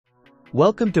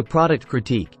Welcome to Product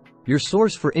Critique, your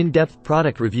source for in-depth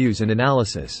product reviews and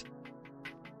analysis.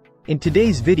 In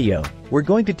today's video, we're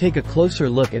going to take a closer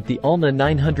look at the ULNA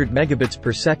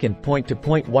 900Mbps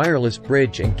point-to-point wireless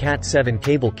bridge and CAT7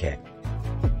 cable kit.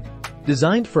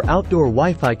 Designed for outdoor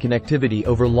Wi-Fi connectivity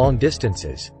over long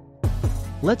distances.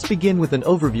 Let's begin with an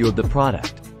overview of the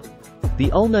product. The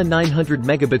ULNA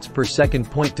 900Mbps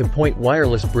point-to-point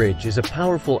wireless bridge is a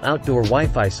powerful outdoor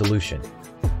Wi-Fi solution.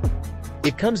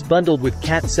 It comes bundled with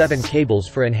CAT7 cables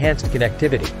for enhanced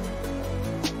connectivity.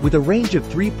 With a range of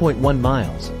 3.1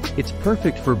 miles, it's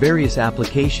perfect for various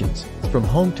applications, from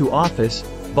home to office,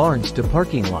 barns to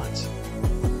parking lots.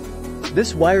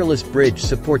 This wireless bridge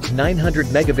supports 900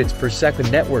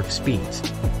 Mbps network speeds,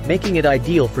 making it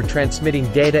ideal for transmitting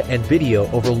data and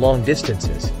video over long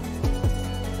distances.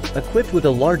 Equipped with a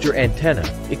larger antenna,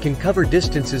 it can cover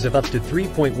distances of up to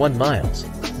 3.1 miles,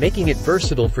 making it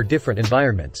versatile for different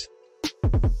environments.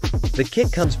 The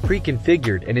kit comes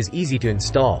pre-configured and is easy to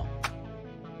install.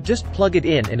 Just plug it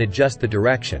in and adjust the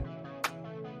direction.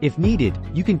 If needed,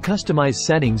 you can customize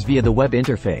settings via the web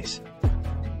interface.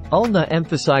 ULNA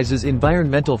emphasizes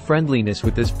environmental friendliness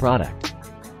with this product.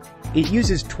 It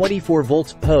uses 24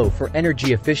 volts PO for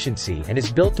energy efficiency and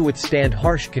is built to withstand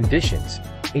harsh conditions,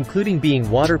 including being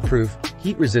waterproof,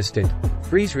 heat-resistant,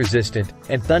 freeze-resistant,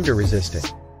 and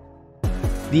thunder-resistant.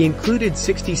 The included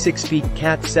 66 feet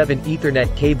CAT7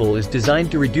 Ethernet cable is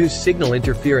designed to reduce signal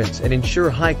interference and ensure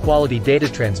high-quality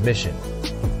data transmission.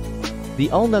 The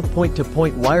ULNA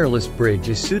point-to-point wireless bridge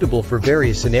is suitable for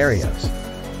various scenarios.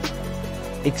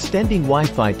 Extending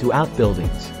Wi-Fi to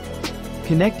outbuildings.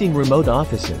 Connecting remote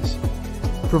offices.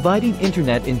 Providing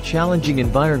internet in challenging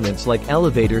environments like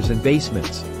elevators and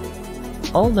basements.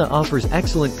 ULNA offers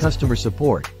excellent customer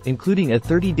support, including a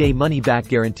 30-day money-back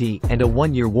guarantee and a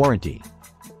 1-year warranty.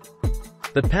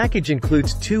 The package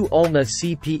includes 2 ULNA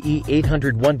CPE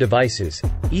 801 devices,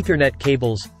 Ethernet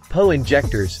cables, PO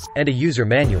injectors, and a user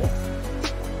manual.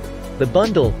 The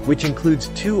bundle, which includes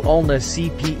 2 ULNA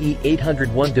CPE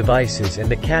 801 devices and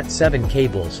the CAT7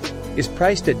 cables, is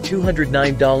priced at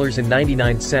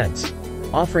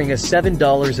 $209.99, offering a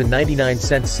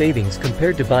 $7.99 savings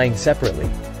compared to buying separately.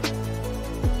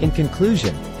 In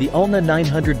conclusion, the ULNA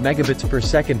 900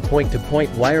 Mbps point-to-point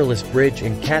wireless bridge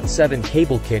and CAT7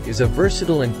 cable kit is a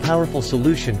versatile and powerful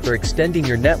solution for extending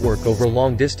your network over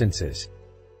long distances.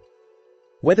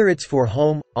 Whether it's for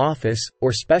home, office,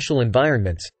 or special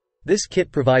environments, this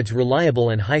kit provides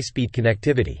reliable and high-speed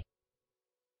connectivity.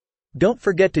 Don't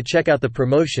forget to check out the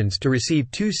promotions to receive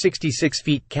 2 66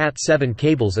 feet CAT7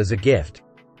 cables as a gift.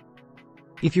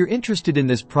 If you're interested in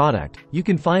this product, you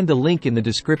can find the link in the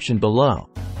description below.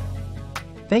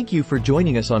 Thank you for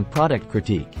joining us on Product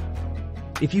Critique.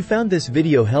 If you found this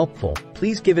video helpful,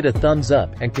 please give it a thumbs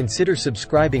up and consider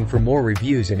subscribing for more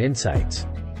reviews and insights.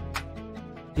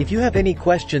 If you have any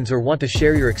questions or want to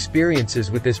share your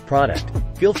experiences with this product,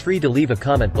 feel free to leave a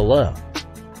comment below.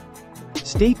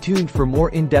 Stay tuned for more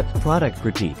in-depth product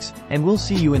critiques, and we'll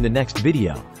see you in the next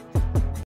video.